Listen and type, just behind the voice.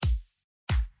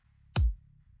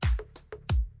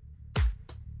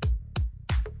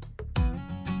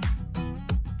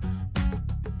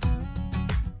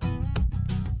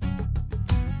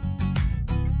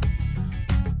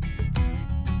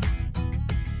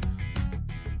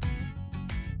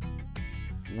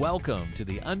Welcome to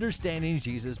the Understanding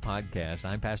Jesus podcast.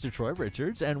 I'm Pastor Troy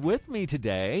Richards, and with me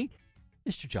today,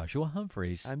 Mr. Joshua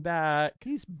Humphreys. I'm back.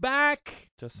 He's back.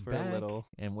 Just for back, a little.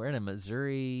 and wearing a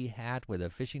Missouri hat with a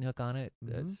fishing hook on it.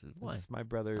 That's It's my how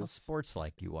brother's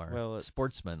sports-like you are. Well, it's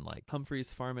Sportsman-like.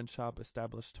 Humphreys Farm and Shop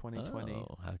established 2020.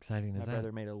 Oh, how exciting My is that?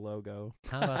 brother made a logo.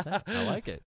 How about that? I like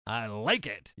it. I like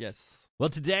it. Yes. Well,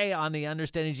 today on the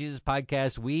Understanding Jesus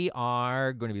podcast, we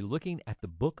are going to be looking at the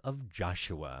book of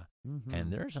Joshua.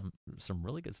 And there's some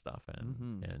really good stuff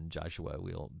in Joshua.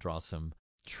 We'll draw some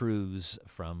truths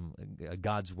from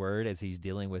God's word as he's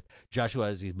dealing with Joshua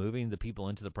as he's moving the people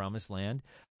into the promised land.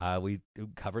 We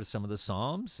covered some of the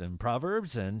Psalms and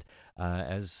Proverbs, and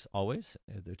as always,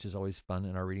 which is always fun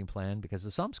in our reading plan because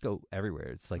the Psalms go everywhere.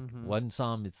 It's like one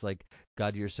Psalm, it's like,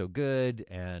 God, you're so good,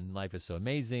 and life is so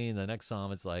amazing. The next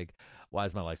Psalm, it's like, why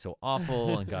is my life so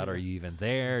awful? And God, are you even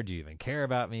there? Do you even care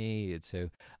about me? And so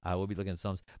we'll be looking at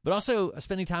Psalms, but also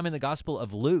spending time in the Gospel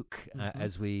of Luke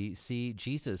as we see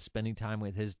Jesus spending time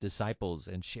with his disciples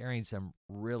and sharing some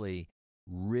really,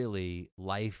 really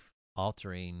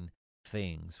life-altering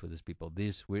things with his people.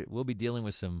 We'll be dealing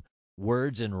with some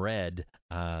words in red,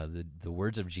 the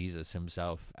words of Jesus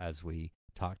himself, as we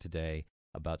talk today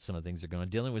about some of the things they're going on,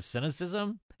 dealing with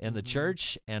cynicism in the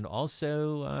church, and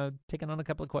also taking on a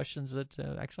couple of questions that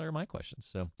actually are my questions.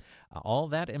 So all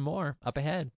that and more up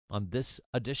ahead on this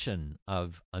edition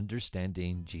of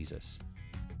Understanding Jesus.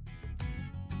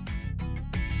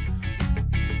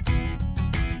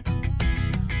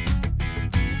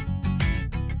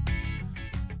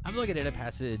 I'm looking at a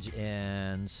passage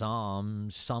in Psalm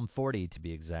 40 to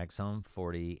be exact, Psalm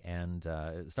 40, and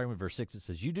starting with verse 6, it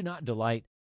says, "You do not delight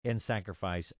in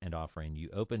sacrifice and offering. You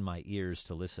open my ears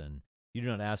to listen. You do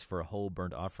not ask for a whole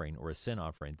burnt offering or a sin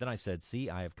offering." Then I said, "See,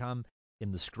 I have come.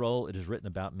 In the scroll it is written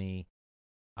about me.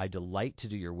 I delight to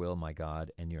do your will, my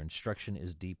God, and your instruction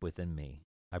is deep within me.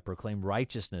 I proclaim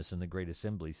righteousness in the great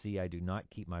assembly. See, I do not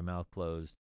keep my mouth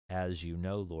closed. As you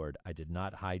know, Lord, I did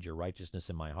not hide your righteousness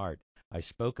in my heart. I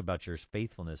spoke about your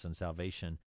faithfulness and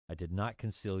salvation. I did not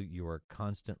conceal your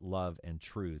constant love and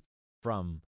truth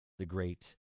from the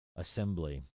great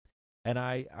assembly." And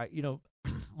I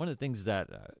one of the things that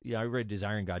I read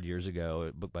Desiring God years ago,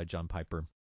 a book by John Piper,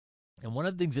 and one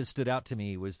of the things that stood out to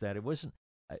me was that it was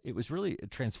really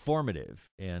transformative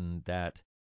in that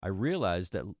I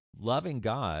realized that loving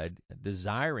God,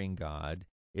 desiring God,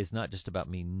 is not just about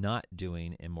me not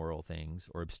doing immoral things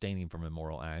or abstaining from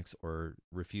immoral acts or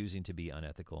refusing to be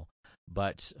unethical,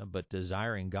 but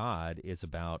desiring God is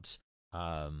about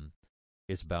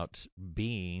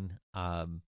being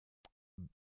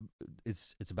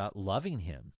it's about loving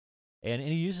Him, and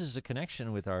He uses a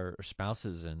connection with our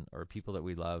spouses and or people that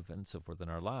we love and so forth in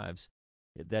our lives,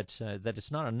 that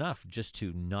it's not enough just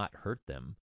to not hurt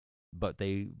them, but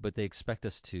they expect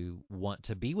us to want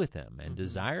to be with them and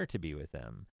desire to be with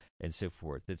them and so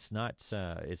forth. It's not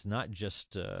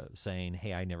just saying,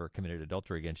 "Hey, I never committed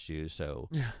adultery against you, so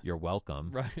you're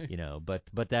welcome." Right.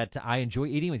 But that I enjoy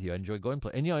eating with you, I enjoy going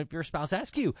play. And if your spouse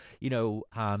asks you,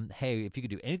 hey, if you could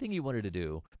do anything you wanted to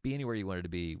do, be anywhere you wanted to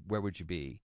be, where would you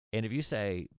be? And if you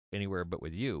say anywhere but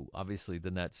with you, obviously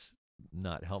then that's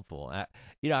not helpful.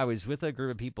 I was with a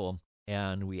group of people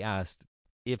and we asked,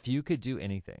 if you could do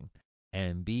anything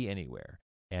and be anywhere,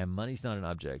 and money's not an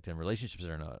object, and relationships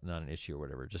are not an issue or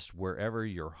whatever, just wherever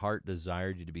your heart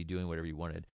desired you to be doing whatever you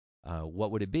wanted,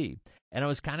 what would it be? And I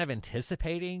was kind of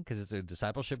anticipating, because it's a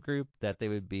discipleship group, that they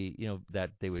would be, that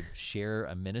they would share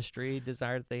a ministry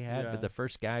desire that they had. Yeah. But the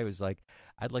first guy was like,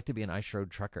 "I'd like to be an ice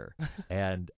road trucker,"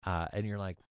 and you're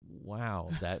like, wow,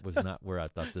 that was not where I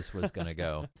thought this was going to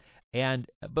go.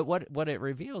 But what it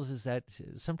reveals is that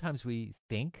sometimes we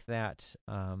think that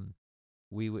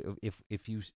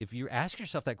if you ask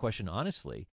yourself that question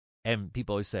honestly, and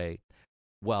people always say,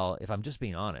 "Well, if I'm just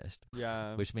being honest,"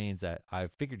 Yeah. which means that I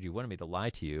figured you wanted me to lie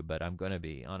to you, but I'm going to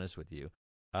be honest with you.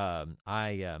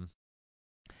 I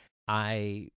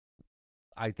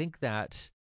think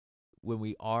that when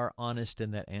we are honest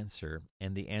in that answer,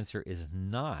 and the answer is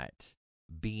not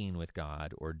being with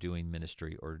God or doing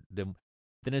ministry, or then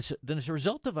it's a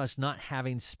result of us not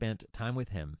having spent time with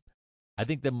Him. I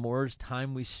think the more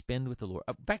time we spend with the Lord.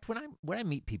 In fact, when I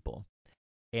meet people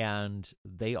and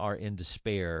they are in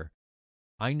despair,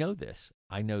 I know this.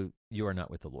 I know you are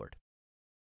not with the Lord.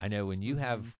 I know when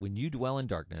you dwell in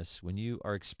darkness, when you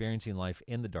are experiencing life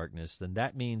in the darkness, then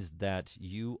that means that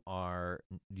you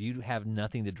have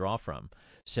nothing to draw from.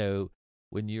 So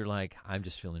when you're like, "I'm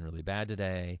just feeling really bad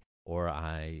today," or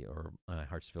my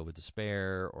heart's filled with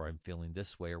despair, or "I'm feeling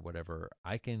this way," or whatever,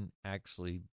 I can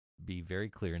actually be very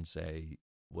clear and say,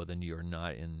 well, then you're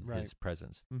not in Right. His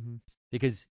presence, Mm-hmm.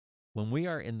 because when we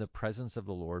are in the presence of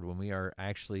the Lord, when we are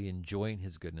actually enjoying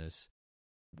His goodness,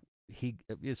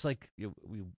 it's like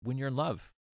when you're in love.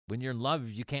 When you're in love,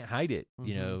 you can't hide it.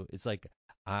 It's like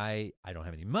I don't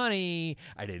have any money.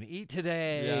 I didn't eat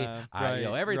today. Yeah, right,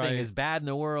 Everything right. is bad in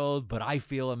the world, but I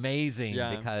feel amazing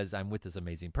Yeah. because I'm with this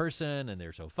amazing person and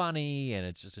they're so funny and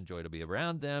it's just a joy to be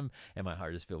around them and my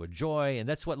heart is filled with joy. And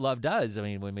that's what love does. I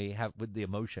mean, when we have with the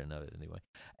emotion of it anyway.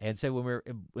 And so when we're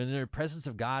in the presence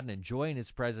of God and enjoying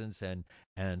His presence and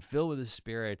filled with His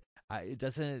Spirit, it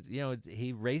doesn't,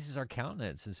 He raises our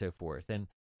countenance and so forth. And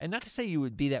not to say you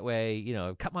would be that way,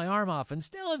 cut my arm off and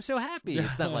still I'm so happy.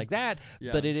 It's not like that,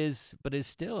 Yeah. but it's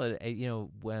still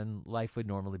when life would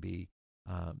normally be.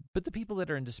 But the people that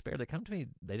are in despair that come to me,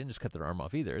 they didn't just cut their arm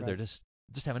off either. Right. They're just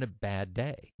having a bad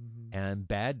day, Mm-hmm. and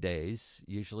bad days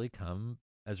usually come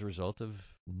as a result of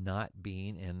not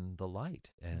being in the light.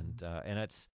 And and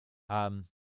it's I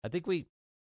think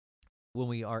when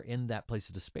we are in that place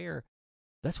of despair,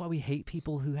 that's why we hate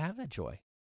people who have that joy.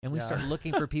 And we Yeah. start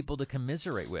looking for people to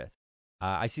commiserate with.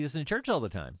 I see this in church all the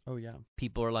time. Oh, yeah.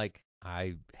 People are like,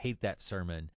 I hate that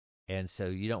sermon. And so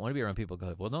you don't want to be around people who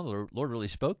go, well, no, the Lord really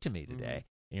spoke to me today.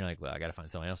 And you're like, well, I got to find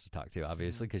someone else to talk to,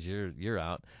 obviously, because you're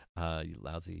out, you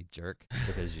lousy jerk,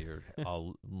 because you're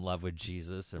all in love with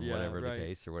Jesus and Yeah, whatever right. the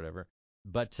case or whatever.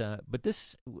 But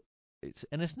this,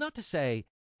 it's not to say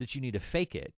that you need to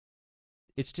fake it.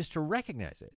 It's just to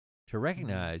recognize it. To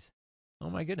recognize, oh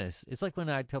my goodness. It's like when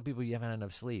I tell people you haven't had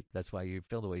enough sleep. That's why you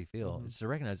feel the way you feel. It's to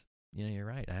recognize, you're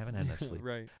right. I haven't had enough sleep.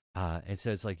 Right. And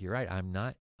so it's like, you're right. I'm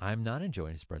not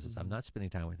enjoying His presence. I'm not spending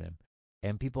time with Him.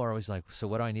 And people are always like, so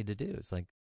what do I need to do? It's like,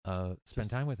 spend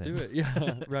time with Him. Do it.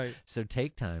 Yeah. Right. So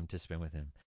take time to spend with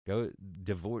Him. Go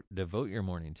devote your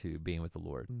morning to being with the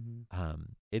Lord.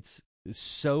 It's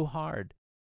so hard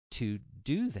to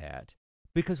do that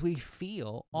because we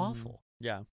feel awful.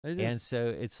 Yeah, it is. And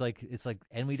so it's like,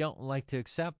 and we don't like to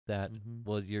accept that.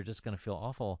 Well, you're just going to feel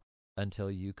awful until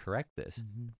you correct this.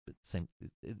 But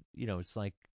it's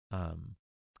like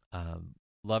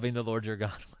loving the Lord your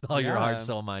God with all your heart,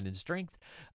 soul, mind, and strength.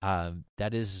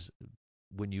 That is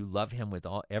when you love Him with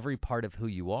every part of who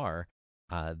you are.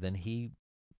 Then He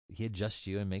adjusts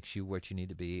you and makes you what you need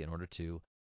to be in order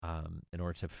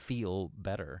to feel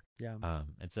better. Yeah.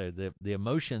 And so the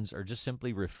emotions are just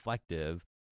simply reflective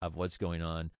of what's going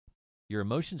on. Your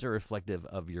emotions are reflective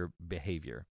of your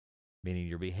behavior, meaning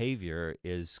your behavior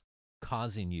is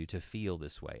causing you to feel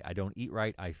this way. I don't eat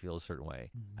right, I feel a certain way.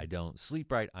 I don't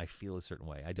sleep right, I feel a certain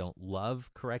way. I don't love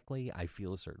correctly, I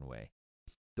feel a certain way.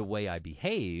 The way I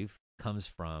behave comes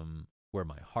from where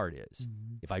my heart is.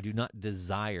 If I do not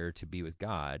desire to be with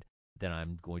God, then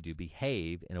I'm going to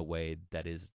behave in a way that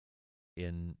is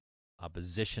in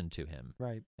opposition to Him.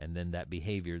 Right. And then that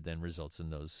behavior then results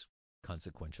in those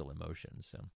consequential emotions.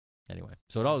 So anyway,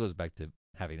 so it all goes back to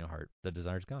having a heart that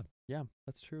desires God. Yeah,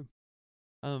 that's true.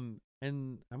 And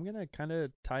I'm gonna kind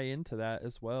of tie into that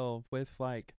as well with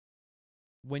like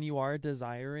when you are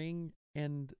desiring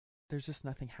and there's just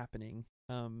nothing happening.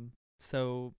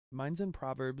 So mine's in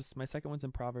Proverbs. My second one's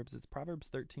in Proverbs. It's Proverbs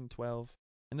 13:12,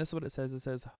 and this is what it says. It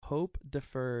says, "Hope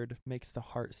deferred makes the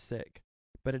heart sick,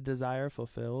 but a desire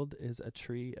fulfilled is a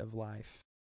tree of life."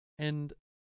 And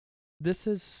this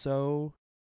is so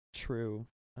true.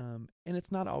 And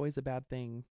it's not always a bad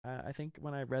thing. I think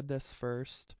when I read this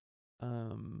first,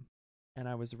 and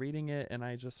I was reading it, and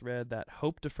I just read that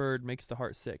hope deferred makes the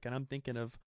heart sick, and I'm thinking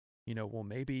of, well,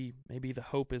 maybe the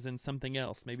hope is in something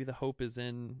else. Maybe the hope is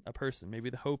in a person. Maybe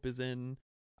the hope is in,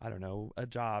 I don't know, a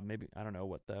job. Maybe I don't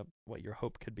know what your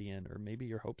hope could be in, or maybe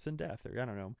your hope's in death, or I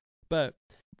don't know. But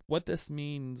what this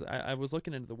means, I was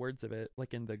looking into the words of it,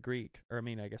 like in the Greek, or I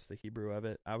mean, I guess the Hebrew of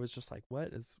it. I was just like,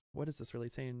 what is this really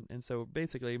saying? And so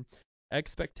basically,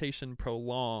 expectation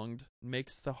prolonged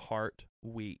makes the heart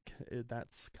weak.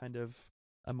 That's kind of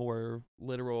a more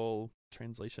literal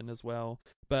translation as well.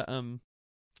 But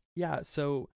yeah,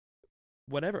 so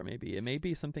whatever it may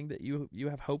be something that you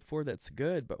have hope for that's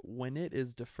good, but when it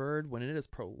is deferred, when it is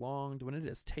prolonged, when it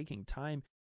is taking time,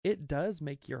 it does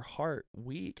make your heart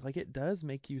weak. Like it does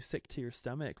make you sick to your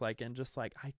stomach, like, and just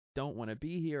like, I don't want to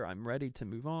be here. I'm ready to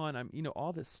move on. I'm,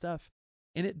 all this stuff.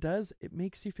 And it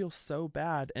makes you feel so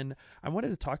bad. And I wanted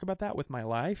to talk about that with my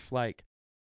life, like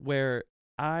where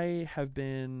I have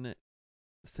been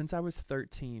since I was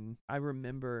 13. I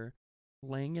remember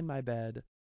laying in my bed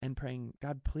and praying,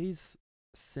 God, please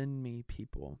send me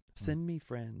people, send me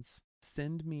friends,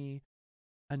 send me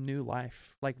a new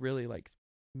life. Like really, like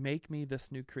make me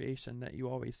this new creation that you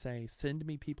always say. Send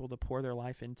me people to pour their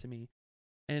life into me.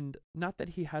 And not that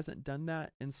He hasn't done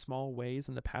that in small ways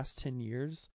in the past 10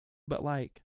 years, but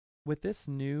like with this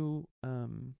new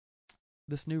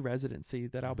this new residency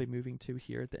that I'll be moving to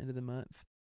here at the end of the month,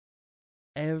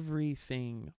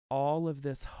 everything, all of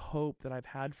this hope that I've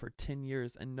had for 10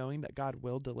 years and knowing that God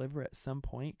will deliver at some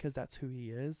point because that's who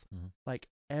he is, like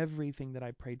everything that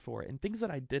I prayed for and things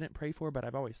that I didn't pray for but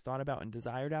I've always thought about and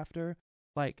desired after,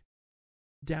 like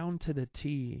down to the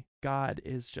T, God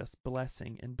is just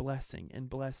blessing and blessing and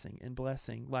blessing and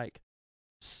blessing, like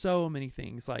so many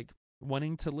things, like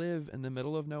wanting to live in the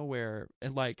middle of nowhere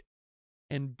and like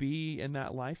and be in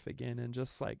that life again and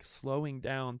just like slowing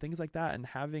down, things like that, and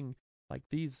having like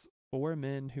these 4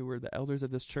 men who were the elders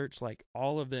of this church, like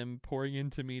all of them pouring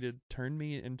into me to turn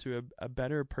me into a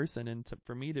better person and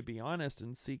for me to be honest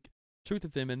and seek truth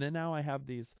with them. And then now I have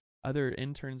these other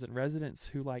interns and residents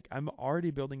who like I'm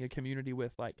already building a community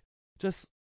with, like just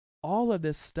all of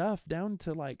this stuff down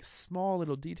to like small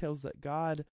little details that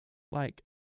God, like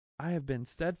I have been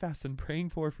steadfast in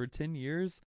praying for 10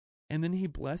 years, and then he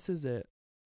blesses it.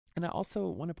 And I also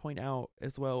want to point out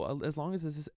as well, as long as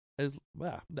this is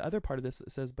well, the other part of this,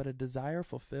 it says, but a desire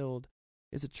fulfilled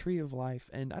is a tree of life.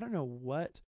 And I don't know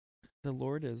what the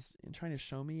Lord is trying to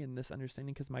show me in this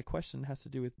understanding, because my question has to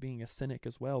do with being a cynic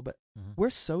as well. But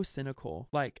we're so cynical.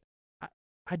 Like,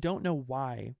 I don't know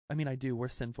why. I mean, I do. We're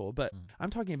sinful. But I'm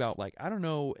talking about, like, I don't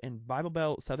know, in Bible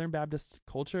Belt, Southern Baptist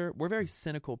culture, we're very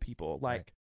cynical people.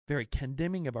 Like, very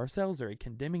condemning of ourselves, very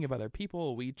condemning of other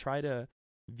people. We try to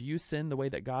view sin the way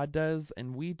that God does,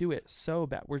 and we do it so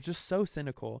bad. We're just so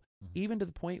cynical, even to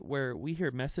the point where we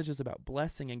hear messages about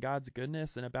blessing and God's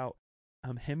goodness and about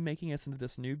him making us into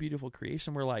this new beautiful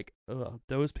creation. We're like, ugh,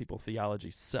 those people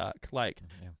theology suck. Like,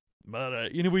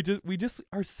 but you know, we just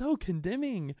are so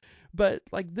condemning. But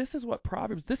like, this is what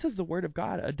Proverbs, this is the word of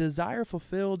God. A desire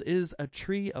fulfilled is a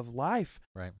tree of life.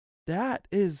 Right. That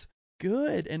is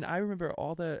good. And I remember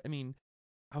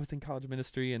I was in college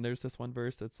ministry, and there's this one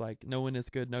verse that's like, no one is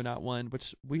good, no, not one,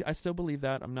 which I still believe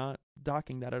that. I'm not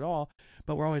docking that at all.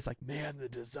 But we're always like, man, the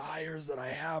desires that I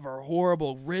have are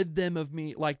horrible. Rid them of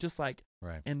me. Like, just like,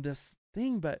 in this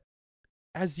thing. But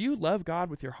as you love God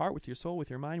with your heart, with your soul, with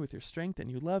your mind, with your strength,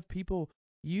 and you love people,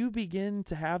 you begin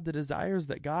to have the desires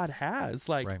that God has.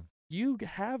 Like, you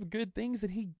have good things,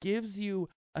 and he gives you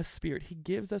a spirit. He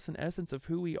gives us an essence of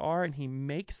who we are, and he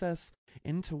makes us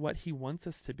into what he wants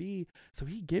us to be. So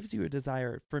he gives you a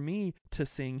desire for me to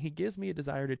sing. He gives me a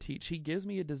desire to teach. He gives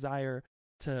me a desire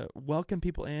to welcome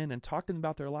people in and talk to them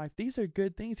about their life. These are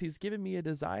good things. He's given me a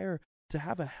desire to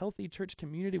have a healthy church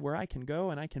community where I can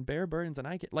go and I can bear burdens and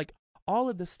I can, like, all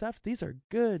of this stuff. These are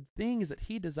good things that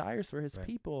he desires for his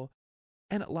people.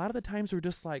 And a lot of the times we're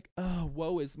just like, oh,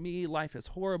 woe is me. Life is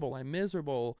horrible. I'm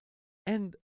miserable.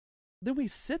 And then we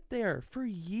sit there for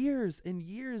years and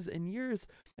years and years.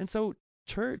 And so,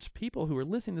 church people who are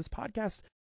listening to this podcast,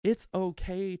 it's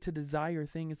okay to desire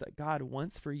things that God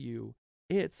wants for you.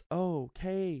 It's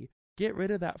okay. Get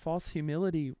rid of that false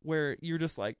humility where you're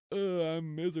just like,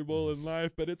 I'm miserable in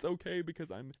life, but it's okay because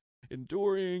I'm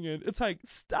enduring. And it's like,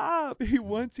 stop. He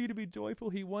wants you to be joyful.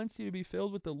 He wants you to be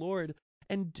filled with the Lord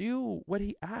and do what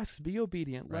he asks. Be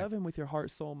obedient. Love him with your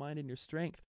heart, soul, mind, and your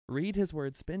strength. Read his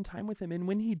word, spend time with him. And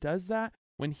when he does that,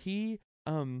 when he,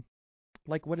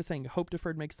 like what it's saying, hope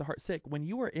deferred makes the heart sick. When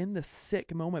you are in the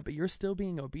sick moment, but you're still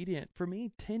being obedient, for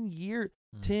me, 10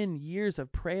 years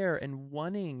of prayer and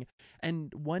wanting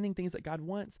things that God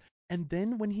wants. And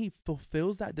then when he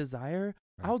fulfills that desire,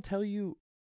 I'll tell you,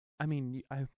 I mean,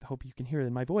 I hope you can hear it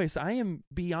in my voice. I am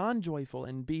beyond joyful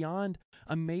and beyond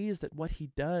amazed at what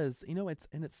he does. You know, it's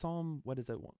Psalm, what is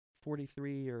it,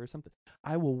 43 or something.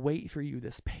 I will wait for you,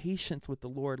 this patience with the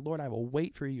Lord. Lord, I will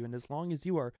wait for you. And as long as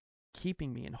you are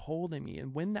keeping me and holding me,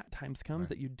 and when that time comes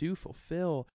that you do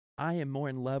fulfill, I am more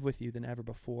in love with you than ever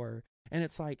before. And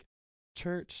it's like,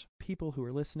 church, people who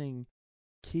are listening,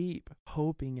 keep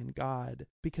hoping in God,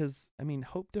 because I mean,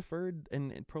 hope deferred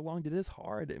and prolonged, it is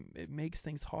hard. It makes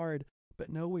things hard, but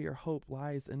know where your hope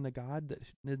lies in the God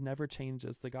that never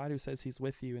changes, the God who says he's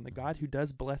with you, and the God who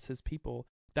does bless his people.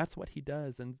 That's what he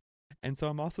does. And so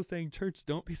I'm also saying, church,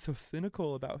 don't be so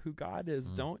cynical about who God is.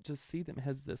 Don't just see them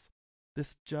as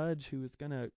this judge who is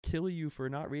going to kill you for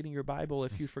not reading your Bible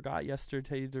if you forgot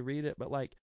yesterday to read it. But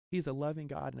like, he's a loving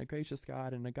God and a gracious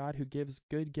God and a God who gives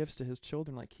good gifts to his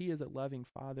children. Like, he is a loving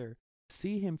father.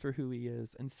 See him for who he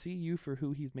is and see you for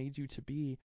who he's made you to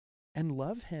be, and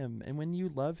love him. And when you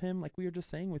love him, like we were just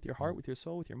saying, with your heart, with your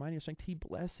soul, with your mind, your strength, he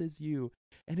blesses you.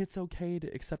 And it's okay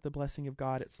to accept the blessing of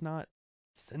God. It's not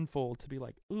sinful to be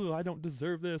like, oh, I don't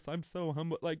deserve this, I'm so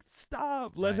humble. Like,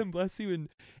 stop. Let him bless you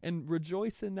and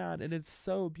rejoice in that. And it's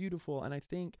so beautiful. And I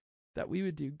think that we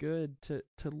would do good to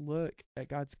look at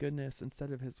God's goodness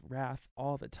instead of his wrath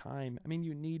all the time. I mean,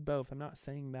 you need both. I'm not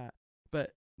saying that,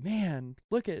 but man,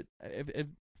 look at if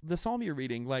the psalm you're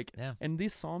reading, like, Yeah. and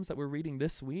these psalms that we're reading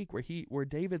this week, where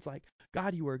David's like,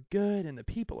 God, you are good, and the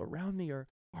people around me are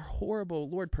horrible.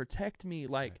 Lord, protect me.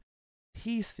 Like,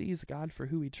 he sees God for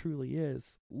who he truly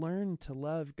is. Learn to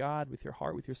love God with your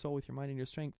heart, with your soul, with your mind, and your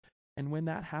strength. And when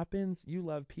that happens, you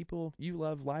love people, you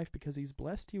love life because he's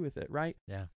blessed you with it, right?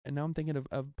 Yeah. And now I'm thinking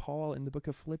of Paul in the book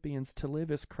of Philippians, to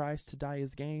live is Christ, to die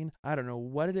is gain. I don't know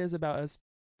what it is about us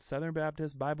Southern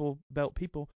Baptist Bible Belt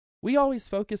people. We always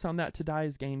focus on that to die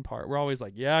is gain part. We're always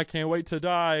like, yeah, I can't wait to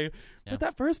die. Yeah. But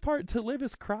that first part, to live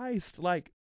is Christ, like,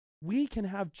 we can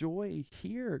have joy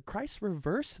here. Christ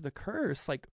reversed the curse.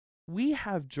 Like, we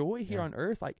have joy here on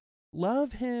earth. Like,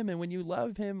 love him. And when you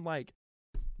love him, like,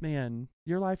 man,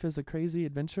 your life is a crazy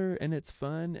adventure, and it's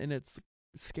fun, and it's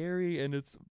scary, and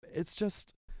it's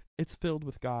filled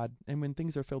with God. And when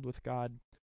things are filled with God,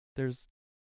 there's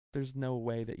no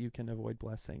way that you can avoid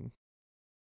blessing.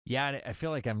 Yeah, and I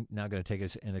feel like I'm now going to take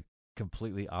us in a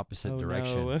completely opposite Oh,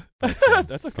 direction. no. But,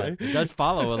 That's okay. But it does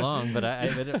follow along, but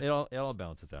it all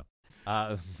balances out.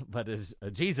 But as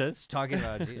Jesus, talking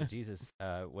about Jesus,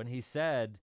 when he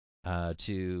said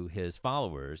to his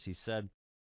followers, he said,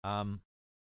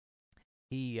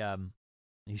 he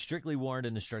strictly warned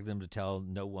and instructed them to tell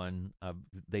no one.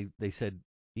 They said,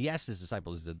 he asked his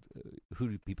disciples, he said, "Who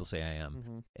do people say I am?"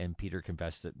 Mm-hmm. And Peter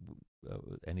confessed that,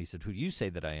 and he said, "Who do you say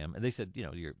that I am?" And they said,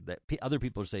 other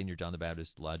people are saying you're John the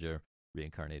Baptist, Elijah,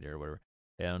 reincarnated, or whatever.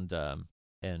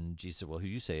 And Jesus said, "Well, who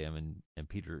do you say I am?" And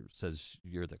Peter says,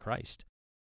 "You're the Christ."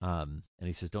 And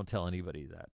he says, "Don't tell anybody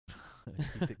that.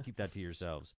 keep that to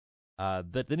yourselves."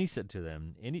 But then he said to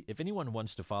them, "If anyone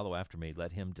wants to follow after me,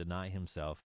 let him deny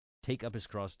himself, take up his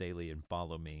cross daily, and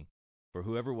follow me. For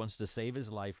whoever wants to save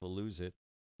his life will lose it,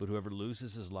 but whoever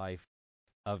loses his life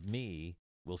of me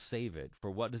will save it. For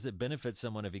what does it benefit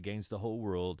someone if he gains the whole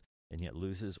world and yet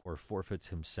loses or forfeits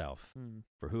himself?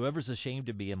 For whoever's ashamed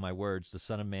of me and my words, the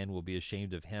Son of Man will be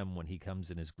ashamed of him when he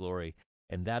comes in his glory,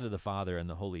 and that of the Father and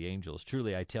the holy angels.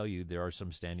 Truly I tell you, there are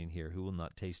some standing here who will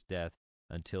not taste death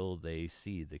until they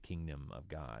see the kingdom of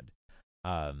God."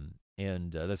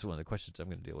 And that's one of the questions I'm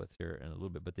going to deal with here in a little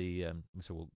bit. But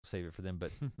so we'll save it for them.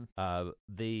 But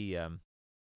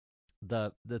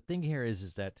the thing here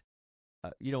is that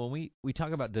when we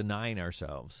talk about denying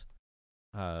ourselves,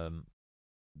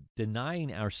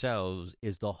 denying ourselves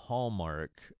is the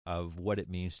hallmark of what it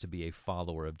means to be a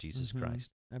follower of Jesus Christ.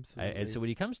 Absolutely. And so when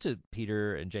he comes to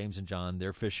Peter and James and John,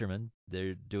 they're fishermen.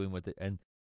 They're doing what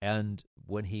and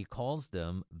when he calls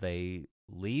them, they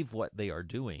leave what they are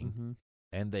doing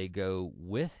and they go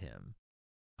with him.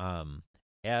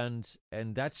 And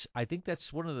I think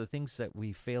that's one of the things that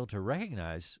we fail to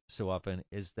recognize so often,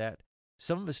 is that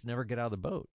some of us never get out of the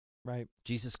boat. Right.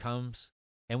 Jesus comes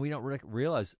and we don't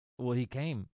realize, well, he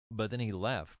came, but then he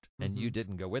left and you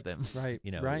didn't go with him. Right.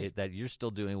 Right. That you're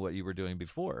still doing what you were doing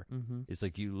before. It's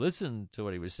like you listened to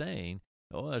what he was saying.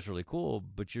 Oh, that's really cool,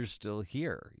 but you're still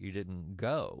here. You didn't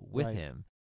go with him.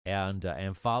 And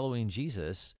following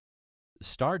Jesus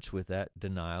starts with that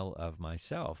denial of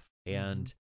myself.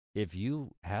 And if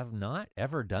you have not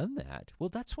ever done that, well,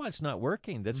 that's why it's not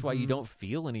working. That's why you don't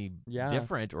feel any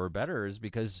different or better, is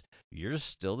because you're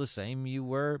still the same you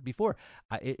were before.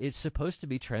 It's supposed to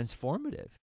be transformative.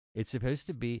 It's supposed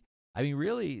to be, I mean,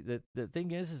 really, the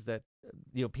thing is that,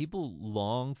 people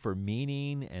long for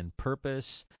meaning and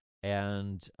purpose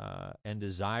and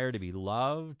desire to be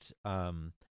loved,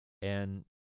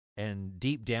 and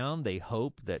deep down, they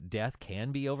hope that death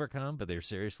can be overcome, but they're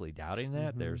seriously doubting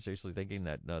that. They're seriously thinking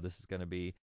that, no, this is going to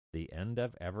be the end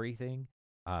of everything.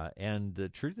 And the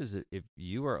truth is that if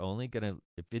you are only going to,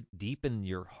 if it deep in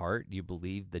your heart you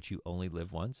believe that you only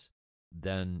live once,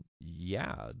 then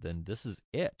then this is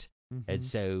it. And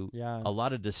so a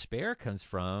lot of despair comes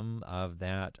from of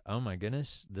that, oh my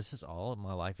goodness, this is all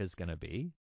my life is going to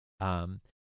be.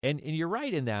 And you're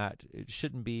right in that it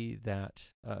shouldn't be that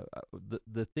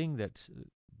the thing that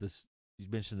this, you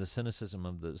mentioned the cynicism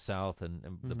of the South and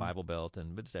the Bible Belt,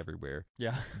 and it's everywhere.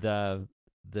 Yeah. The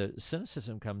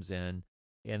cynicism comes in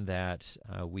that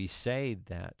we say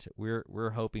that we're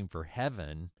hoping for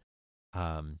heaven,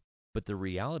 but the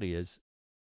reality is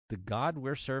the God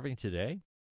we're serving today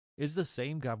is the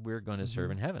same God we're going to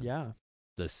serve in heaven. Yeah.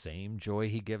 The same joy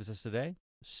he gives us today,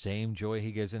 same joy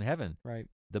he gives in heaven. Right.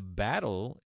 The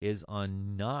battle is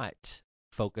on not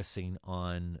focusing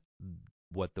on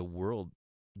what the world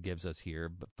gives us here,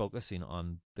 but focusing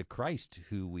on the Christ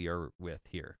who we are with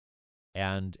here,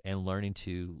 and learning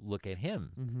to look at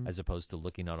him as opposed to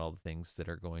looking at all the things that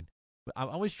are going. I'm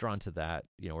always drawn to that,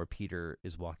 where Peter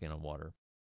is walking on water,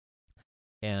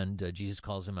 and Jesus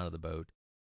calls him out of the boat,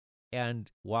 And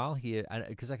while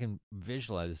because I can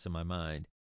visualize this in my mind,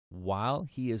 while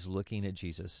he is looking at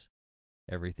Jesus,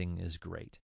 everything is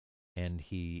great. And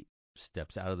he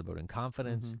steps out of the boat in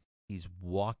confidence. Mm-hmm. He's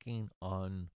walking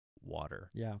on water.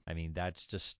 Yeah. I mean, that's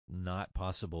just not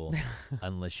possible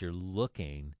unless you're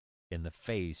looking in the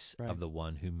face Right. of the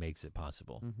one who makes it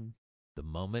possible. Mm-hmm. The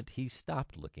moment he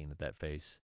stopped looking at that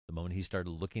face, the moment he started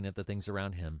looking at the things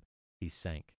around him, he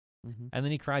sank. Mm-hmm. And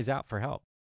then he cries out for help,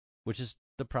 which is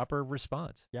the proper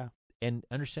response. Yeah. And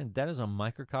understand that is a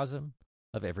microcosm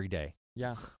of every day.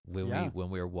 Yeah. When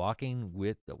we're walking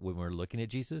when we're looking at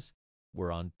Jesus,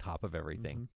 we're on top of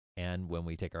everything. Mm-hmm. And when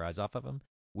we take our eyes off of him,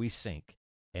 we sink.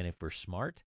 And if we're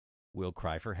smart, we'll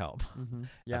cry for help. Mm-hmm.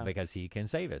 Yeah. Because he can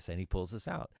save us and he pulls us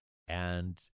out.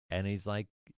 And he's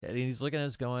looking at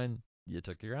us going, you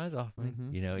took your eyes off me.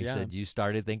 Mm-hmm. He Yeah. said you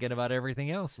started thinking about everything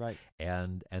else. Right.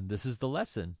 And this is the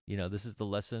lesson. This is the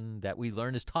lesson that we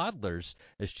learn as toddlers,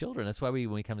 as children. That's why when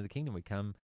we come to the kingdom, we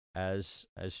come as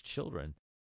children.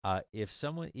 If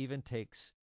someone even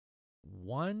takes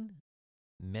 1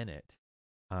 minute,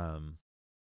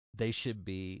 they should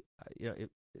be,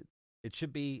 it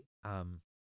should be,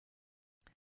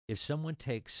 if someone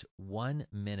takes 1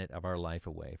 minute of our life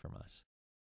away from us,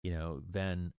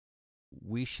 then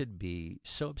we should be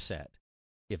so upset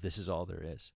if this is all there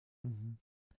is. Mm-hmm.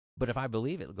 But if I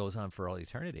believe it goes on for all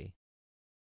eternity,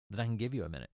 then I can give you a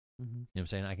minute. Mm-hmm. You know what I'm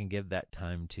saying? I can give that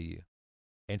time to you.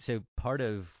 And so part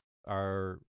of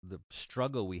the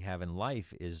struggle we have in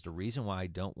life is the reason why I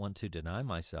don't want to deny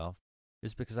myself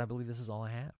is because I believe this is all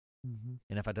I have. Mm-hmm.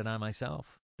 And if I deny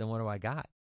myself, then what do I got?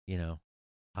 A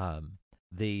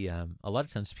lot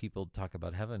of times people talk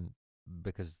about heaven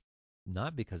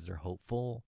not because they're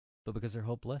hopeful, but because they're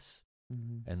hopeless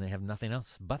Mm-hmm. and they have nothing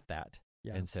else but that.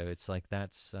 Yeah. And so it's like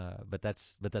but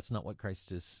that's not what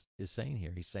Christ is saying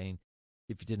here. He's saying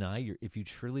if you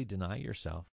truly deny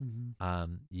yourself,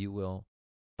 Mm-hmm. you will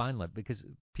find love, because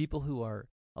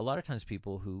a lot of times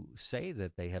people who say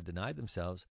that they have denied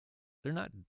themselves, they're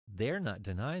not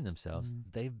denying themselves. Mm-hmm.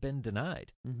 They've been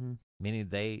denied, Mm-hmm. meaning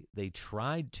they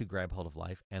tried to grab hold of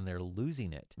life and they're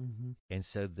losing it. Mm-hmm. And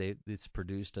so it's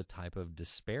produced a type of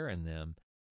despair in them,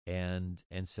 and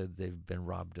so they've been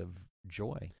robbed of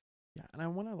joy. Yeah, and I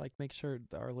want to make sure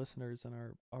that our listeners and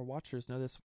our watchers know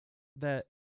this, that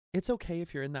it's okay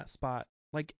if you're in that spot.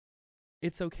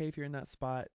 It's okay if you're in that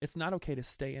spot. It's not okay to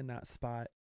stay in that spot.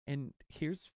 And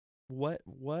here's what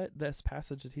this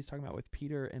passage that he's talking about with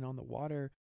Peter and on the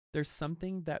water, there's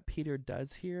something that Peter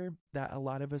does here that a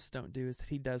lot of us don't do, is that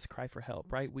he does cry for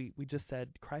help, right? We just said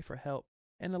cry for help.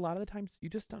 And a lot of the times you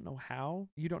just don't know how.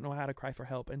 You don't know how to cry for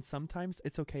help. And sometimes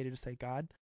it's okay to just say, God,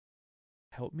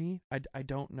 help me. I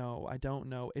don't know. I don't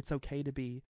know. It's okay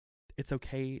to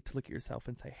look at yourself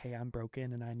and say, hey, I'm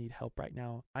broken and I need help right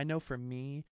now. I know for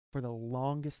me, for the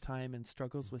longest time in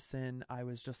struggles with sin, I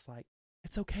was just like,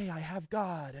 it's okay, I have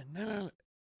God. And,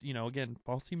 again,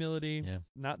 false humility, Yeah.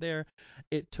 not there.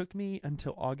 It took me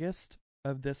until August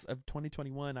of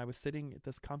 2021. I was sitting at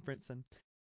this conference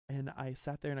and I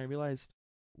sat there and I realized,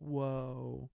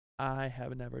 whoa, I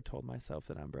have never told myself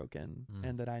that I'm broken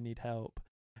and that I need help.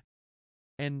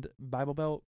 And Bible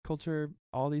Belt culture,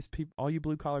 all these people, all you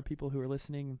blue collar people who are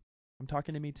listening, I'm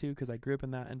talking to me too, because I grew up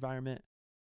in that environment.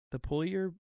 The pull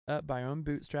your up by your own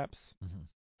bootstraps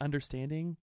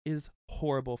understanding is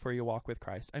horrible for your walk with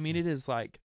Christ. I mean, it is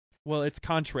it's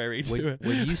contrary to it.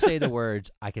 When you say the words,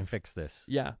 I can fix this.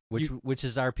 Yeah. Which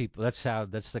is our people. That's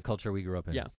the culture we grew up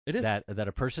in. Yeah, it is. That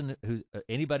a person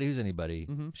anybody who's anybody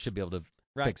should be able to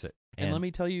fix it. And let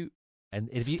me tell you, and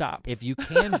stop. If you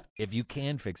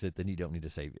can fix it, then you don't need a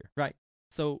savior. Right.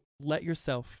 So let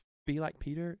yourself be like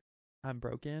Peter. I'm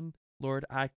broken. Lord,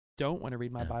 I don't want to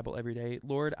read my Bible every day.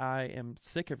 Lord, I am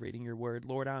sick of reading your word.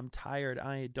 Lord, I'm tired.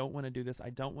 I don't want to do this. I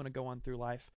don't want to go on through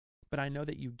life. But I know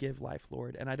that you give life,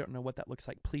 Lord, and I don't know what that looks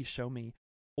like. Please show me.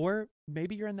 Or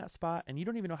maybe you're in that spot and you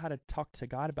don't even know how to talk to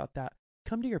God about that.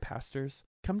 Come to your pastors.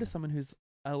 Come to someone who's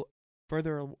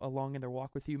further along in their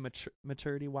walk with you,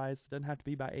 maturity-wise. It doesn't have to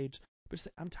be by age. But just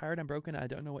say, I'm tired. I'm broken. I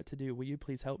don't know what to do. Will you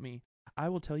please help me? I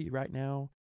will tell you right now,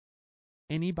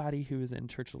 anybody who is in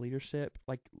church leadership,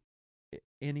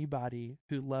 anybody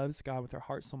who loves God with their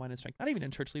heart, soul, mind, and strength, not even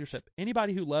in church leadership,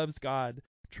 anybody who loves God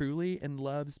truly and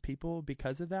loves people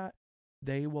because of that,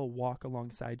 they will walk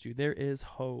alongside you. There is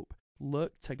hope.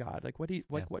 Look to God.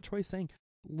 What Troy's saying,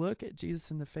 look at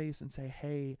Jesus in the face and say,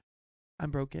 hey, I'm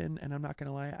broken and I'm not going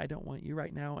to lie. I don't want you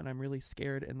right now. And I'm really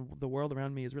scared. And the world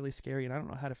around me is really scary and I don't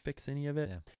know how to fix any of it.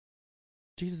 Yeah.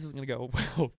 Jesus isn't going to go,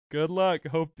 well, good luck.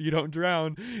 Hope you don't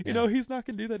drown. Yeah. He's not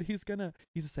going to do that. He's going to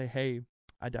say, hey,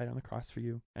 I died on the cross for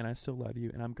you, and I still love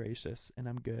you, and I'm gracious, and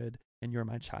I'm good, and you're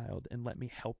my child, and let me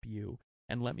help you,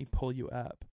 and let me pull you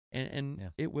up. And Yeah.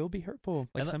 it will be hurtful.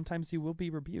 Like, sometimes you will be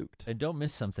rebuked. And don't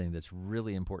miss something that's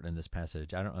really important in this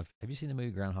passage. I don't know. Have you seen the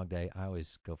movie Groundhog Day? I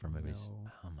always go for movies.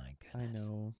 No. Oh my goodness. I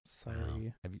know. Sorry.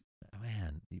 Wow. Have you?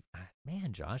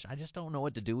 Man, Josh, I just don't know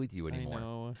what to do with you anymore. I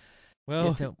know. Well, you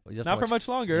have to not for watch, much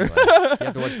longer. anyway, you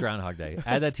have to watch Groundhog Day.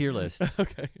 Add that to your list.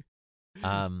 Okay.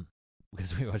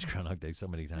 Because we watch Groundhog Day so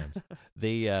many times.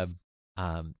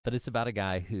 But it's about a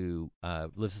guy who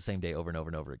lives the same day over and over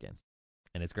and over again,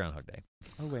 and it's Groundhog Day.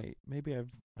 Oh wait, maybe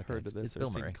I've heard of this it's or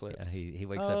Bill seen Murray. clips. Yeah, he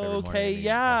wakes up every morning. Okay,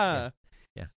 Yeah.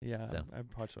 Yeah, So, I've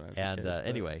watched when I was and a kid.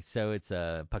 anyway, so it's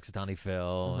a Puxatawny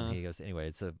Phil, and he goes. Anyway,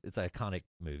 it's an iconic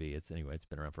movie. It's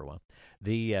been around for a while.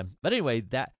 But anyway,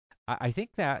 that I think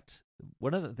that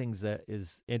one of the things that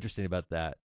is interesting about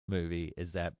that movie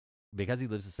is that because he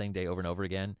lives the same day over and over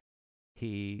again,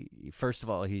 he first of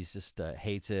all he's just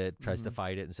hates it, tries to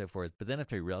fight it, and so forth. But then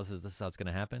after he realizes this is how it's going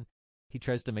to happen, he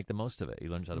tries to make the most of it. He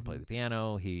learns how to play the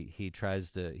piano. He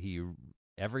tries to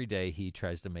every day he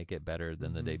tries to make it better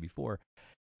than the day before.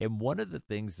 And one of the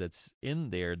things that's in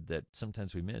there that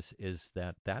sometimes we miss is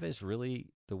that is really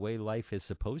the way life is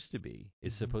supposed to be.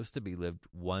 It's supposed to be lived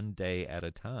one day at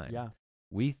a time. Yeah.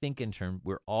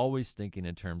 We're always thinking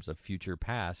in terms of future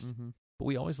past, but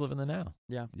we always live in the now.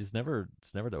 Yeah. It's never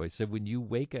that way. So when you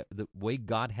wake up, the way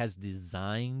God has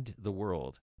designed the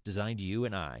world, designed you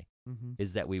and I,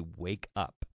 is that we wake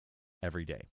up every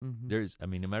day.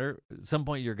 No matter, at some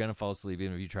point you're going to fall asleep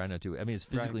even if you try not to. I mean, it's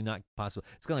physically not possible.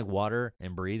 It's kind of like water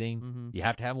and breathing. You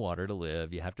have to have water to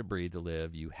live. You have to breathe to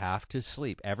live. You have to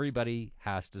sleep. Everybody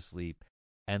has to sleep.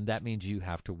 And that means you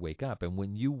have to wake up. And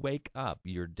when you wake up,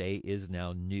 your day is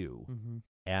now new.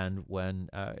 And when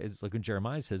it's like when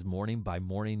Jeremiah says, morning by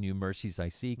morning, new mercies I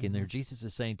seek. And there Jesus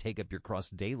is saying, take up your cross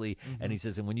daily. And he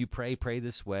says, and when you pray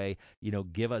this way,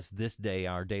 give us this day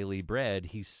our daily bread.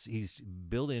 He's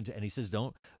building into, and he says,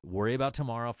 don't worry about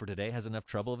tomorrow, for today has enough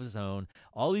trouble of his own.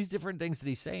 All these different things that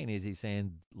he's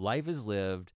saying life is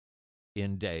lived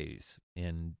in days,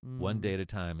 in one day at a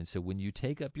time. And so when you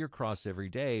take up your cross every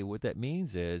day, what that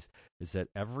means is that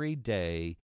every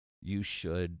day you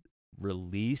should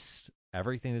release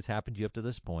everything that's happened to you up to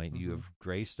this point. You have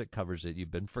grace that covers it.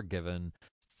 You've been forgiven.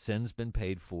 Sin's been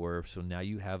paid for. So now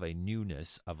you have a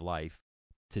newness of life.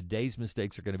 Today's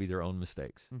mistakes are going to be their own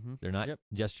mistakes. They're not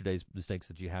yesterday's mistakes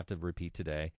that you have to repeat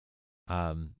today.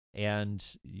 And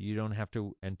you don't have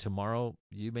to, and tomorrow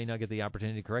you may not get the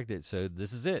opportunity to correct it. So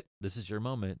this is it. This is your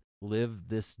moment. Live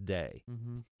this day.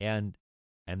 And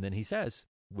then he says,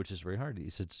 which is very hard. He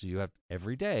said, so you have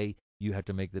every day you have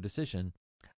to make the decision.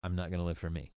 I'm not going to live for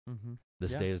me.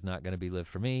 This day is not going to be lived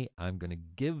for me. I'm going to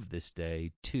give this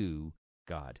day to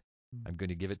God. I'm going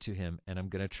to give it to him, and I'm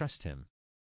going to trust him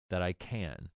that I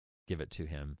can give it to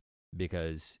him,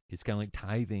 because it's kind of like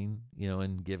tithing,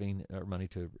 and giving our money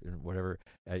to whatever.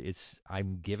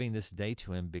 I'm giving this day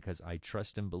to him because I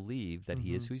trust and believe that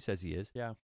he is who he says he is.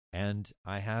 Yeah. And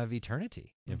I have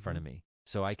eternity in front of me.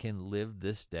 So I can live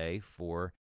this day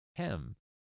for him.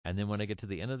 And then when I get to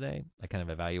the end of the day, I kind of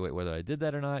evaluate whether I did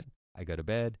that or not. I go to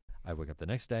bed. I wake up the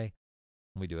next day.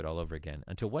 And we do it all over again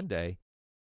until one day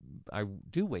I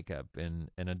do wake up in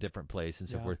a different place and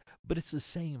so forth. But it's the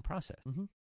same process.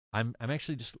 I'm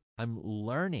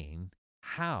learning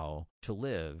how to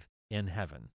live in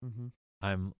heaven.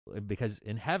 Because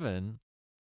in heaven,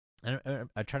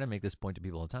 I try to make this point to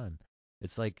people all the time.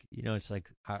 It's like,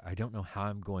 I don't know how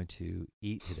I'm going to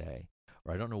eat today,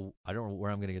 or I don't know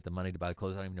where I'm going to get the money to buy the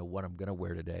clothes. I don't even know what I'm going to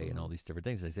wear today, and all these different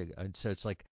things. They say, so it's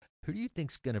like, who do you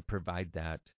think's going to provide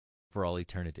that for all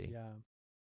eternity? Yeah.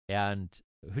 And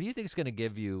who do you think is going to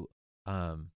give you,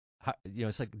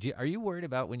 it's like, are you worried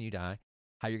about when you die,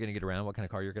 how you're going to get around, what kind of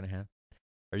car you're going to have?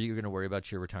 Are you going to worry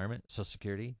about your retirement, Social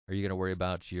Security? Are you going to worry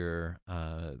about your,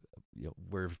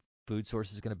 where food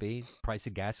source is going to be, price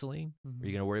of gasoline? Are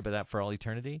you going to worry about that for all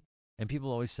eternity? And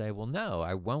people always say, well, no,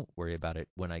 I won't worry about it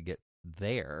when I get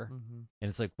there. And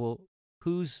it's like, well,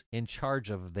 who's in charge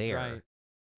of there? Right.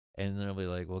 And then they'll be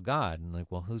like, well, God. And like,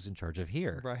 well, who's in charge of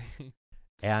here? Right.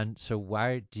 And so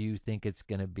why do you think it's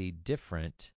going to be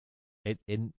different?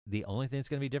 The only thing that's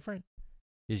going to be different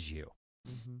is you,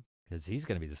 because he's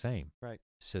going to be the same. Right.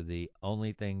 So the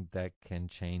only thing that can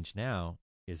change now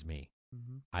is me.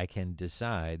 I can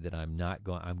decide that I'm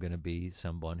going to be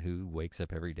someone who wakes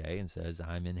up every day and says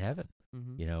I'm in heaven,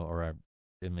 or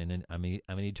I'm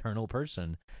an eternal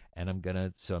person, and I'm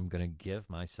going to give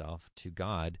myself to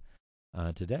God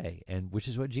today, and which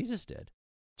is what Jesus did.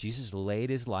 Jesus laid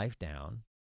his life down.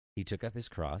 He took up his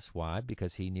cross. Why?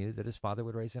 Because he knew that his Father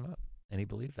would raise him up, and he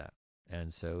believed that.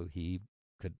 And so he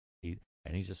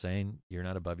And he's just saying, you're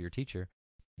not above your teacher.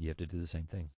 You have to do the same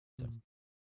thing. So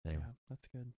anyway. Yeah, that's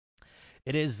good.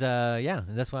 It is, and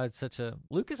that's why it's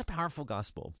Luke is a powerful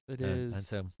gospel. It is. And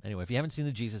so, anyway, if you haven't seen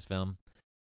the Jesus film,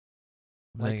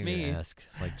 like you're me, gonna ask,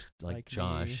 like like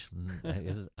Josh,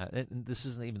 this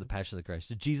isn't even the Passion of the Christ.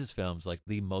 The Jesus film's like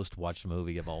the most watched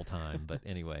movie of all time. But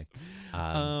anyway,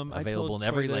 available in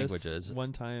every languages.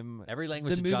 One time, every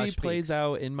language the that movie Josh plays speaks.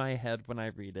 out in my head when I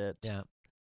read it. Yeah.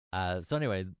 So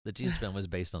anyway, the Jesus film was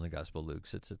based on the Gospel of Luke.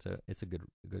 So it's a good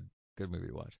movie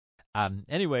to watch.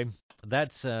 Anyway,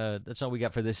 that's all we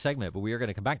got for this segment. But we are going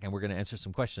to come back and we're going to answer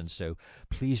some questions. So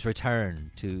please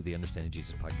return to the Understanding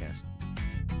Jesus podcast.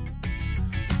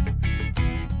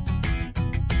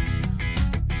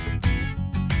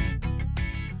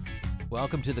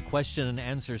 Welcome to the question and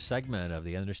answer segment of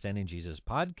the Understanding Jesus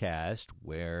podcast,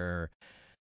 where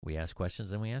we ask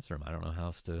questions and we answer them. I don't know how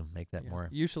else to make that more.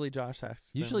 Usually Josh asks.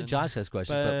 Usually Josh has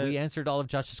questions, but we answered all of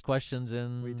Josh's questions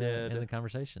in the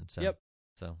conversation. So. Yep.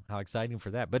 So how exciting for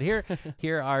that. But here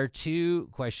are two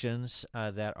questions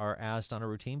that are asked on a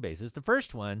routine basis. The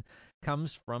first one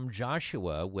comes from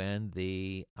Joshua when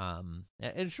and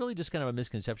it's really just kind of a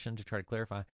misconception to try to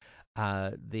clarify.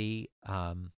 The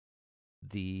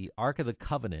Ark of the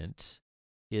Covenant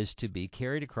is to be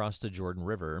carried across the Jordan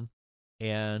River.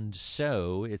 And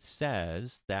so it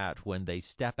says that when they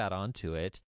step out onto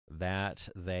it, that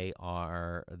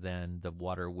then the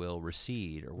water will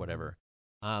recede or whatever.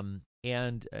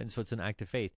 And so it's an act of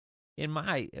faith. In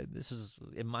my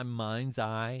mind's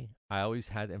eye, I always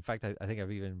had. In fact, I think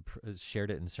I've even shared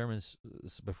it in sermons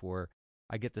before.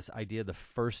 I get this idea: the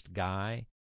first guy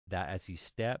that as he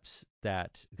steps,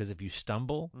 that because if you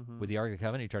stumble with the Ark of the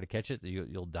Covenant, you try to catch it,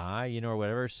 you'll die, or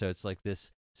whatever. So it's like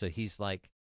this. So he's like,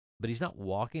 but he's not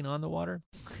walking on the water.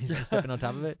 He's just stepping on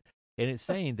top of it. And it's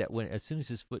saying that as soon as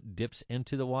his foot dips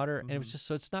into the water, and it was just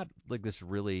so it's not like this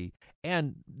really,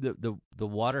 and the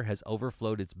water has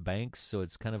overflowed its banks, so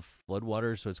it's kind of flood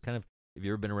water. So it's kind of, if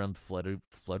you've ever been around flood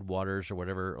waters or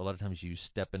whatever, a lot of times you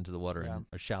step into the water in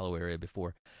a shallow area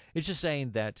before. It's just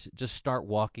saying that just start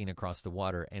walking across the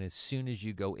water, and as soon as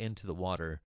you go into the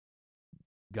water,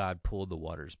 God pulled the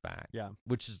waters back,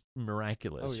 which is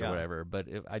miraculous or whatever. But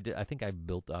I think I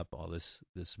built up all this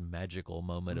magical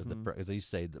moment of because I used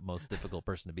to say the most difficult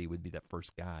person to be would be that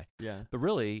first guy. Yeah. But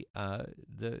really, not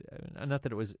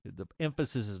that it was, the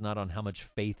emphasis is not on how much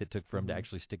faith it took for him to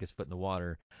actually stick his foot in the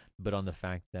water, but on the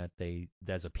fact that they,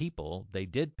 as a people, they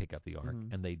did pick up the ark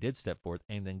and they did step forth,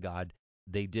 and then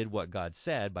they did what God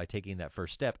said by taking that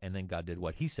first step, and then God did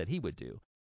what He said He would do,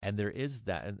 and there is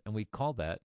that, and we call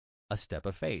that a step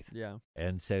of faith. Yeah.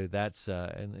 And so that's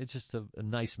and it's just a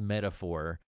nice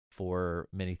metaphor for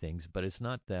many things, but it's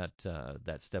not that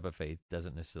that step of faith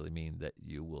doesn't necessarily mean that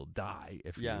you will die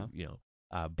if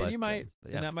but and you might,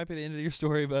 and that might be the end of your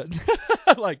story, but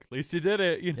like at least you did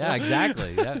it. Yeah,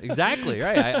 exactly. Yeah, exactly.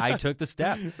 Right. I took the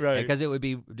step. Right. Because it would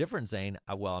be different saying,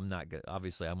 well, I'm not good.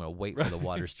 Obviously, I'm going to wait for the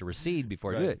waters to recede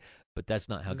before I do it. But that's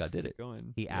not how God did it.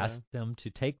 He asked them to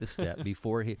take the step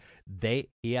before he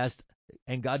asked,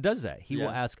 and God does that. He will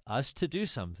ask us to do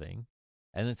something,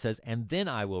 and it says, and then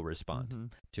I will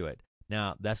respond to it.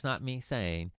 Now, that's not me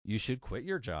saying you should quit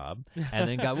your job and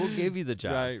then God will give you the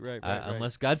job. Right.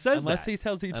 Unless God says unless that. He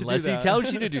tells you to unless do that. He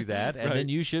tells you to do that, and then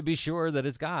you should be sure that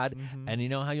it's God. Mm-hmm. And you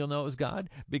know how you'll know it was God?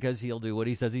 Because He'll do what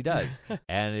He says He does.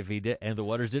 And if He did, and the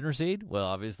waters didn't recede, well,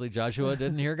 obviously Joshua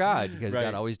didn't hear God, because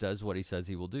God always does what He says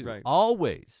He will do. Right.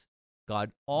 Always.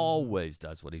 God always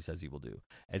does what He says He will do.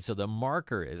 And so the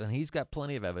marker is, and He's got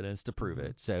plenty of evidence to prove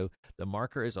it. So the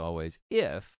marker is always,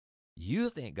 if you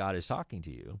think God is talking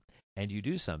to you and you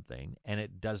do something and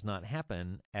it does not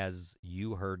happen as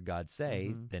you heard God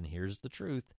say, then here's the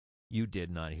truth. You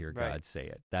did not hear God say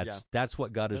it. That's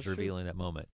what God is revealing in that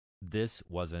moment. This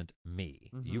wasn't me.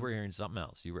 You were hearing something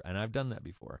else. And I've done that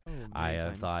before. I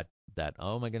have thought that,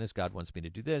 oh my goodness, God wants me to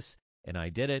do this, and I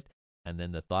did it. And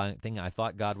then the thing I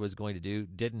thought God was going to do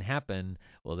didn't happen.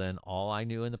 Well, then all I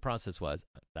knew in the process was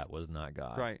that was not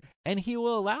God. Right. And He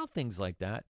will allow things like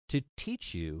that to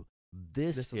teach you.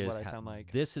 This is what I sound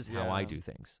like. This is how I do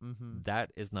things. That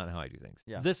is not how I do things.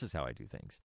 This is how I do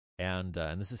things. And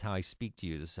this is how I speak to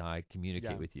you. This is how I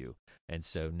communicate with you. And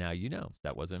so now you know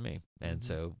that wasn't me. And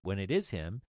so when it is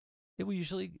Him, it will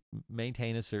usually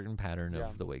maintain a certain pattern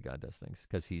of the way God does things,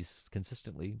 because He's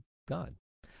consistently God.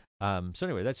 So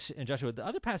anyway, that's in Joshua. The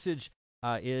other passage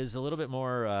is a little bit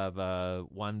more of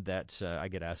one that I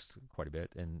get asked quite a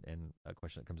bit, and a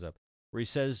question that comes up, where he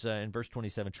says in verse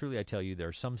 27, truly I tell you, there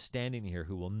are some standing here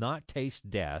who will not taste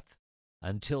death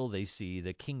until they see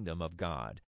the kingdom of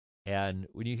God. And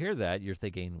when you hear that, you're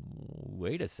thinking,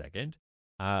 wait a second.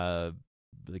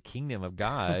 the kingdom of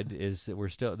God is that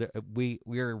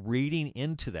we're reading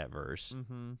into that verse.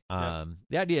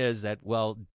 The idea is that,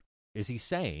 well, is he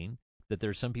saying that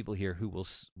there's some people here who will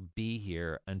be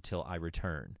here until I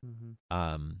return?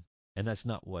 And that's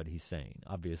not what he's saying,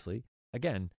 obviously.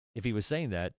 Again, if he was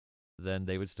saying that, then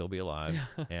they would still be alive,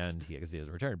 and he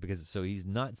hasn't returned. So he's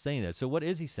not saying that. So what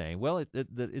is he saying? Well,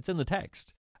 it's in the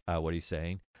text, what he's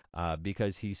saying,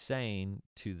 because he's saying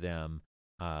to them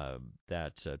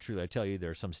that truly I tell you,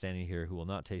 there are some standing here who will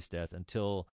not taste death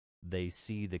until they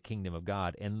see the kingdom of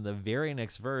God. And the very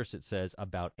next verse, it says,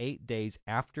 about 8 days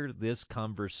after this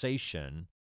conversation,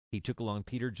 he took along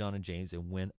Peter, John, and James and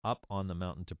went up on the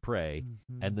mountain to pray,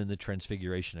 and then the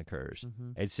transfiguration occurs.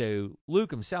 And so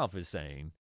Luke himself is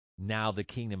saying, now the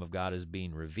kingdom of God is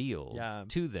being revealed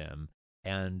to them,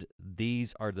 and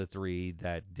these are the three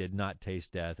that did not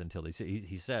taste death until they see.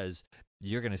 He says,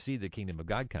 you're going to see the kingdom of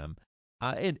God come.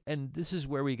 And this is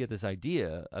where we get this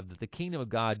idea of that the kingdom of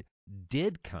God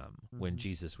did come when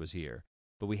Jesus was here.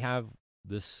 But we have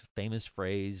this famous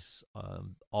phrase,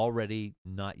 already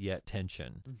not yet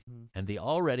tension. And the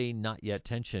already not yet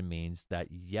tension means that,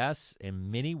 yes,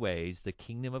 in many ways, the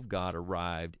kingdom of God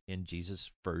arrived in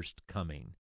Jesus' first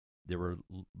coming. There were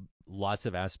lots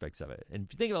of aspects of it. And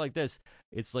if you think about it like this,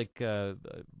 it's like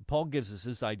Paul gives us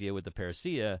this idea with the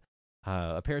parousia.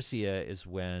 A parousia is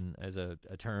when, as a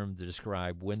term to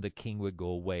describe when the king would go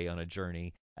away on a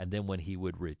journey, and then when he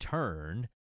would return,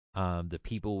 the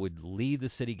people would leave the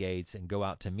city gates and go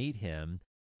out to meet him,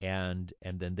 and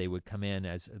then they would come in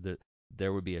as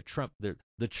there would be a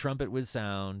the trumpet would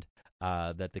sound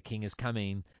that the king is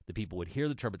coming. The people would hear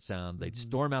the trumpet sound. They'd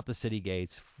storm out the city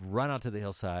gates, run out to the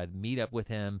hillside, meet up with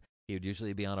him. He would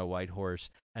usually be on a white horse,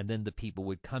 and then the people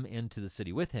would come into the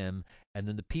city with him, and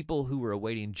then the people who were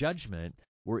awaiting judgment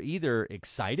were either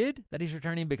excited that he's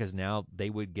returning because now they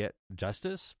would get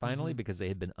justice finally because they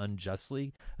had been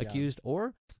unjustly accused,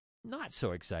 or not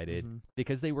so excited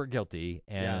because they were guilty,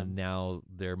 and now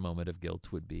their moment of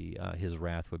guilt would be, his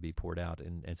wrath would be poured out,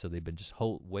 and so they've been just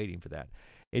waiting for that.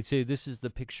 And so this is the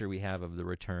picture we have of the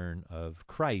return of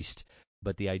Christ.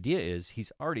 But the idea is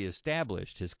he's already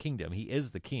established his kingdom. He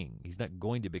is the king. He's not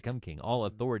going to become king. All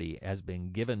authority has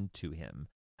been given to him.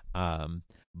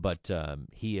 But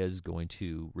he is going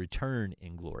to return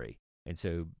in glory. And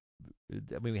so,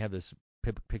 I mean, we have this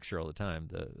picture all the time.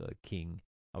 The king,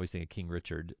 I always think of King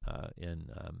Richard in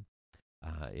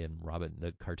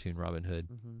the cartoon Robin Hood.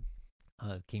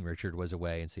 King Richard was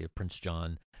away, and so you have Prince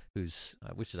John,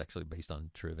 which is actually based on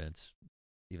true events,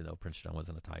 even though Prince John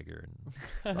wasn't a tiger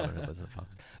and Robin Hood wasn't a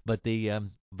fox. But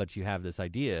you have this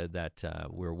idea that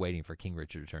we're waiting for King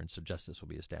Richard to return, so justice will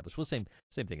be established. Well, same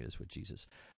thing it is with Jesus.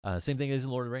 Same thing is in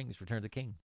Lord of the Rings, Return of the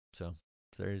King. So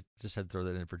there, just had to throw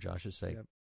that in for Josh's sake.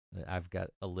 I've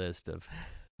got a list of.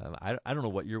 I don't know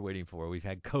what you're waiting for. We've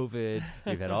had COVID.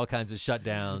 We've had all kinds of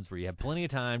shutdowns where you have plenty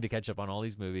of time to catch up on all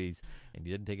these movies, and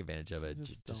you didn't take advantage of it. I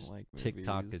just don't like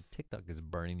TikTok movies. TikTok is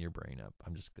burning your brain up.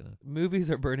 I'm just gonna. Movies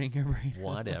are burning your brain.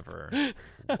 Whatever. Read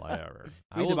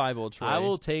the Bible, Troy. I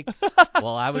will take.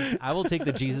 Well, I will take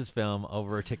the Jesus film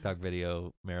over a TikTok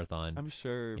video marathon. I'm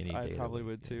sure I probably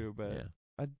would too, but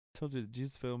I told you the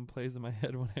Jesus film plays in my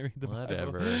head when I read the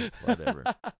Bible.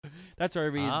 Whatever. That's where I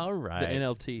read All right. the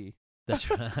NLT. That's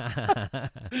right.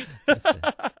 That's it.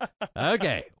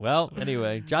 Okay. Well,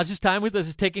 anyway, Josh's time with us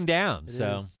is ticking down. It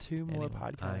so is 2 more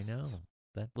podcasts. I know.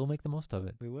 That we'll make the most of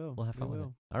it. We will. We'll have fun with it.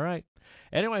 All right.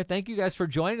 Anyway, thank you guys for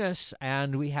joining us,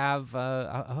 and we have.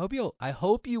 I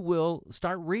hope you will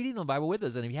start reading the Bible with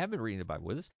us, and if you haven't been reading the Bible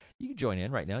with us, you can join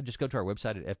in right now. Just go to our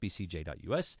website at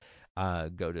fbcj.us.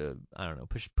 Go to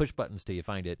push buttons till you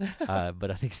find it. But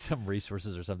I think some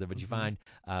resources or something. But you find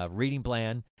reading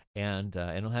plan. And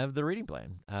it'll have the reading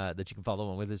plan that you can follow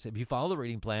along with us. If you follow the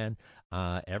reading plan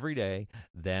every day,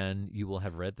 then you will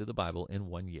have read through the Bible in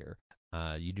 1 year.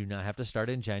 You do not have to start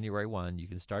in January 1. You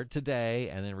can start today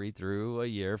and then read through a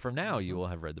year from now. You will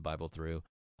have read the Bible through.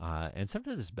 And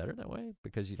sometimes it's better that way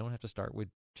because you don't have to start with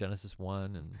Genesis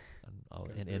 1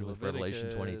 and end with Revelation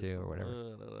 22 or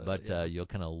whatever. But you'll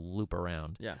kind of loop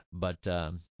around. Yeah. But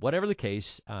whatever the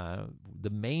case, the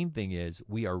main thing is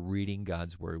we are reading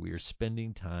God's Word. We are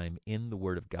spending time in the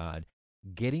Word of God,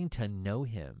 getting to know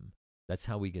Him. That's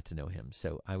how we get to know Him.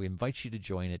 So I would invite you to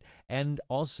join it. And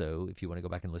also, if you want to go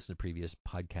back and listen to previous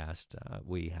podcasts,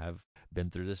 we have been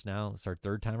through this now. It's our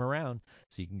third time around.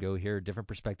 So you can go hear different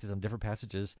perspectives on different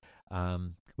passages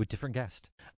with different guests,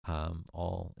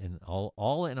 all in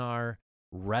our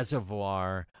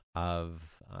reservoir of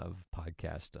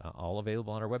podcast, all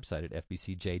available on our website at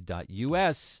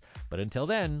fbcj.us. But until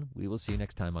then, we will see you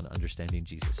next time on Understanding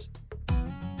Jesus.